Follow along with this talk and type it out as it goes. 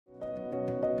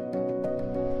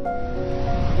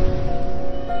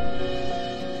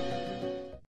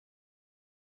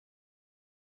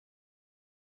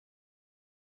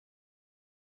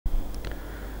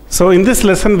So in this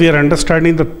lesson we are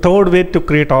understanding the third way to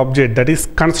create object, that is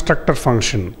constructor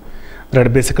function. There are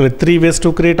basically three ways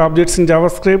to create objects in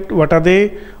JavaScript. What are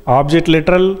they? Object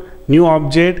literal, new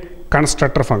object,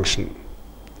 constructor function.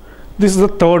 This is the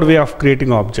third way of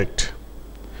creating object.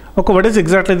 Okay, what is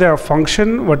exactly the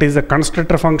function? What is the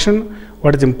constructor function?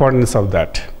 What is the importance of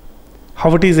that?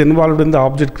 How it is involved in the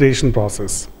object creation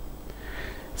process?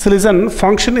 So listen,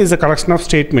 function is a collection of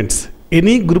statements.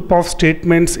 Any group of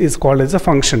statements is called as a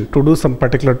function to do some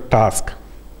particular task.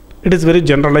 It is very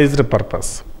generalized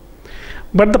purpose.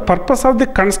 But the purpose of the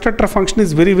constructor function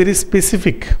is very, very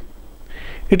specific.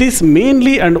 It is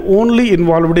mainly and only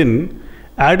involved in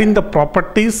adding the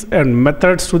properties and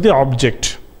methods to the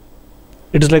object.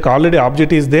 It is like already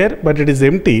object is there, but it is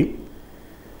empty.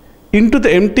 Into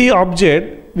the empty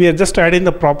object, we are just adding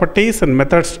the properties and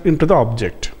methods into the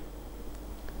object.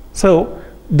 So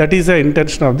that is the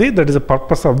intention of that is the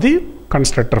purpose of the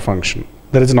constructor function.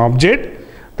 There is an object,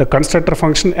 the constructor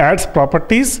function adds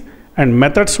properties and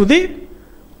methods to the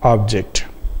object.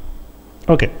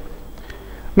 Okay.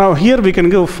 Now here we can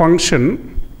give function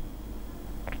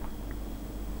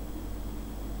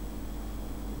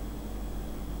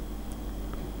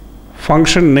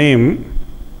name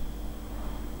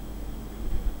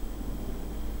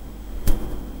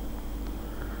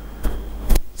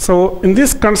So in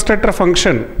this constructor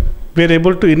function, we are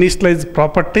able to initialize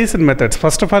properties and methods.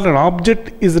 First of all, an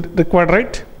object is required,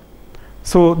 right?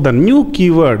 So the new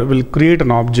keyword will create an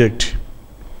object.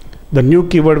 The new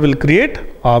keyword will create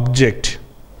object.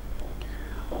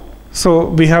 So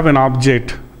we have an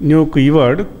object. New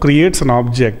keyword creates an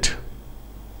object.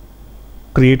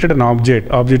 Created an object.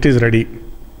 Object is ready.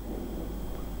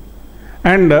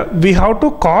 And we have to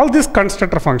call this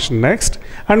constructor function next,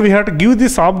 and we have to give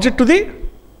this object to the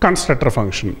constructor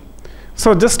function.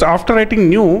 So just after writing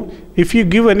new, if you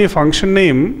give any function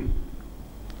name,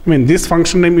 this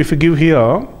function name if you give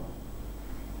here,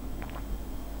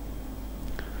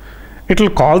 it will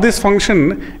call this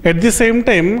function. At the same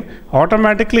time,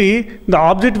 automatically the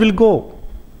object will go.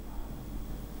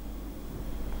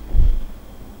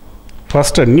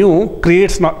 First a new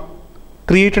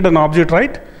created an object,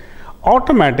 right?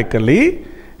 Automatically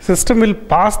system will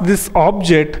pass this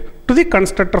object to the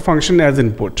constructor function as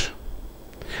input.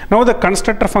 Now the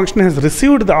constructor function has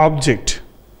received the object.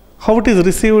 How it is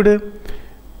received?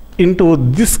 Into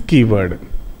this keyword.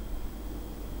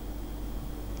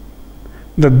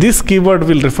 This keyword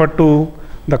will refer to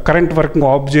the current working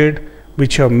object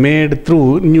which you have made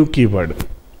through new keyword.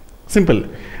 Simple.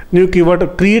 New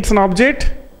keyword creates an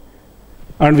object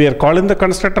and we are calling the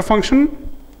constructor function.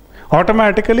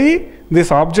 Automatically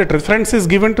this object reference is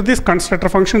given to this constructor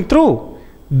function through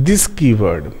this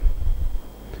keyword.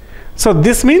 So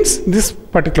this means this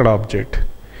particular object.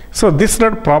 So this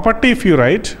property if you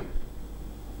write,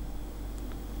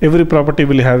 every property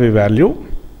will have a value.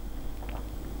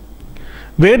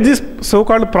 Where this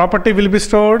so-called property will be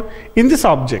stored? In this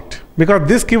object, because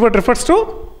this keyword refers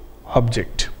to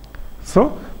object.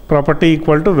 So property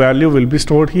equal to value will be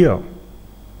stored here.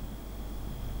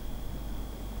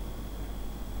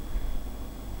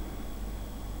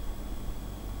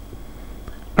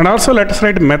 And also let us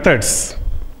write methods.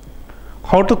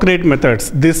 How to create methods?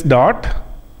 This dot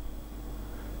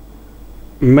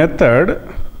method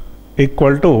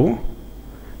equal to,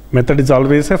 method is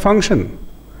always a function.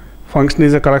 Function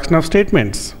is a collection of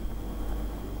statements.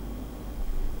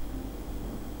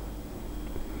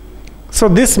 So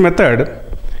this method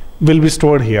will be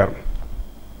stored here.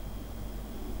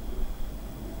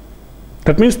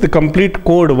 That means the complete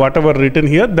code, whatever written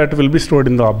here, that will be stored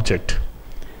in the object.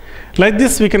 Like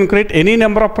this, we can create any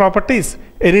number of properties,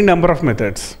 any number of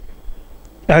methods.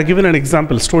 I have given an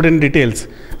example, student details,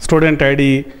 student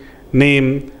ID,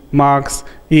 name, marks,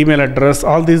 email address,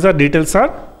 all these are details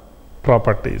are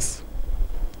properties.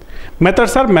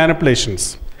 Methods are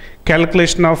manipulations.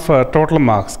 Calculation of total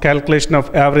marks, calculation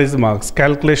of average marks,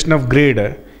 calculation of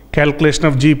grade, calculation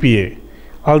of GPA.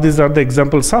 All these are the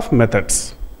examples of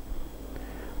methods.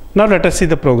 Now let us see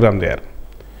the program there.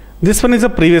 This one is a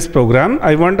previous program.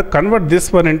 I want to convert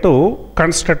this one into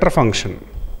constructor function.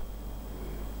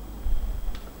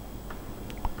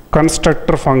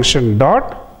 Constructor function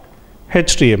dot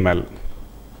HTML.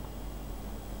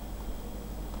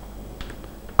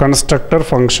 Constructor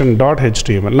function dot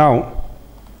HTML. Now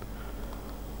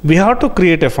we have to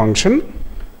create a function.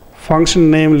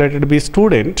 Function name, let it be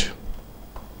student.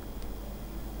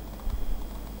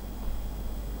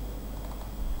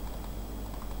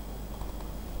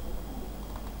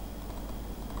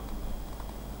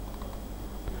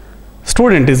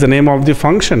 Student is the name of the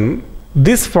function.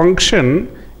 This function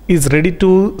is ready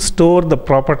to store the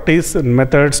properties and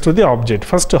methods to the object.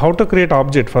 First, how to create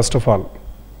object first of all.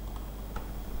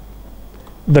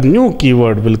 The new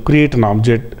keyword will create an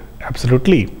object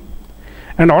absolutely.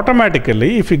 And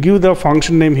automatically, if you give the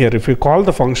function name here, if you call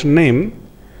the function name,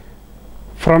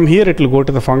 from here it will go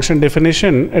to the function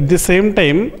definition. At the same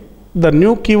time, the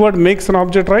new keyword makes an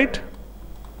object, right?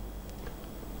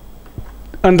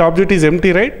 And the object is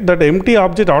empty, right? That empty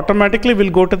object automatically will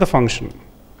go to the function.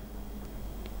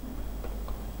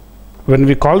 When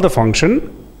we call the function,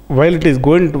 while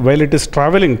it is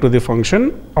traveling to the function,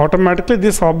 automatically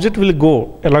this object will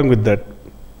go along with that.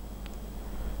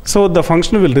 So the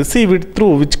function will receive it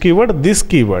through which keyword? This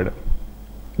keyword.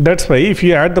 That's why if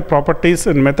you add the properties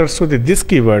and methods to this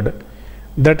keyword,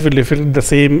 that will reflect the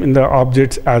same in the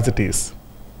objects as it is.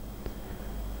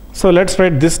 So let's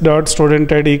write this dot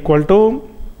student ID equal to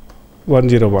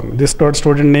 101. This dot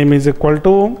student name is equal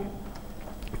to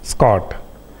Scott.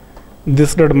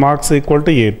 This dot marks equal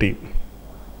to 80.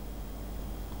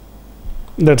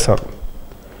 That's all.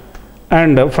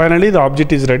 And finally the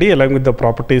object is ready along with the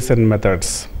properties and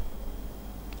methods.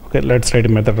 Okay, let's write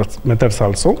methods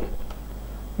also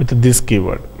with this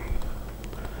keyword.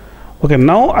 Okay,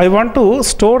 now I want to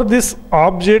store this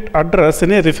object address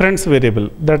in a reference variable.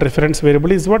 That reference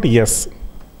variable is what? S.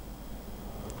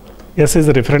 S is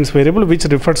the reference variable which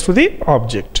refers to the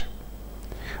object.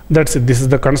 That's it. This is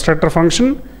the constructor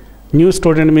function. New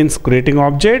student means creating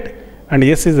object, and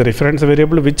S is the reference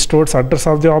variable which stores address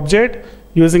of the object.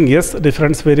 Using S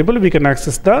reference variable, we can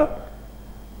access the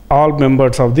all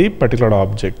members of the particular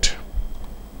object.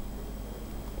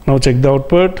 Now check the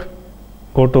output.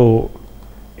 Go to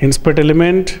inspect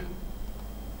element,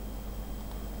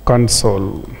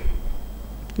 console.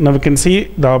 Now we can see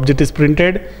the object is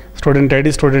printed, student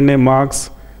ID, student name,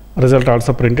 marks, result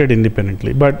also printed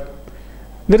independently. But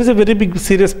there is a very big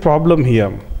serious problem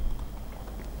here.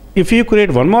 If you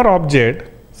create one more object,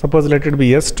 suppose let it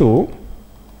be S2.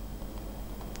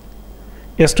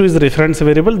 S2 is the reference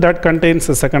variable that contains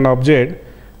a second object,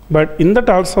 but in that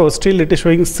also still it is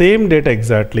showing same data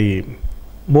exactly.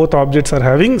 Both objects are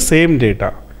having same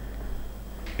data.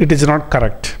 It is not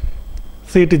correct.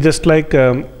 See, it is just like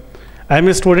I am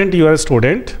a student, you are a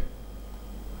student.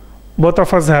 Both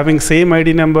of us having same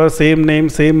ID number, same name,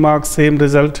 same marks, same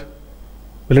result.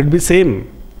 Will it be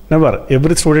same? Never.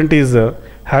 Every student is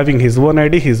having his own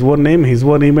ID, his own name, his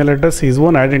own email address, his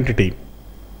own identity.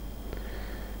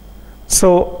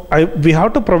 So we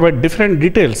have to provide different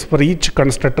details for each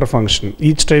constructor function.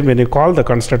 Each time when you call the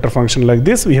constructor function like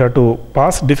this, we have to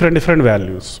pass different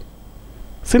values.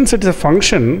 Since it is a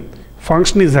function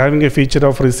is having a feature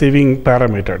of receiving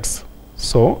parameters.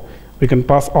 So we can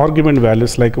pass argument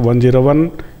values like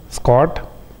 101, Scott,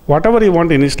 whatever you want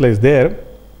to initialize there,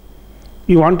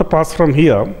 you want to pass from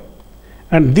here.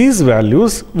 And these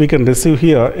values we can receive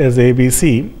here as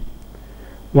ABC.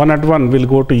 101 will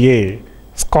go to A,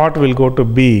 Scott will go to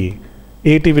B,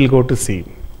 80 will go to C.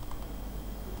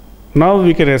 Now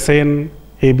we can assign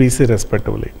ABC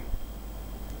respectively.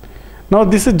 Now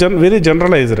this is very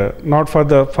generalized, not for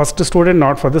the first student,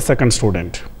 not for the second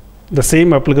student. The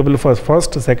same applicable for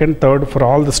first, second, third, for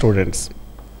all the students.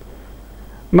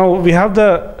 Now we have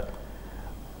the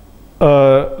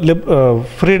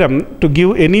freedom to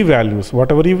give any values,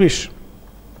 whatever you wish.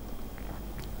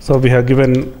 So we have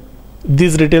given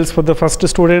these details for the first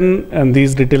student and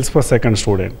these details for second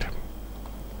student.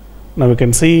 Now we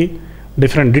can see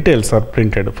different details are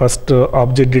printed. First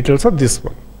object details are this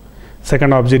one.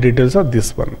 Second object details are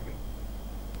this one.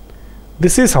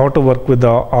 This is how to work with the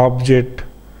object,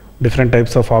 different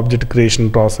types of object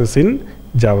creation process in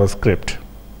JavaScript.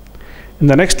 In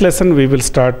the next lesson, we will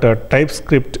start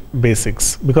TypeScript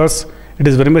basics, because it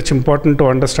is very much important to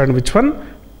understand which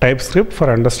one? TypeScript,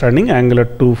 for understanding Angular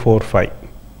 2.4.5.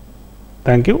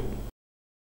 Thank you.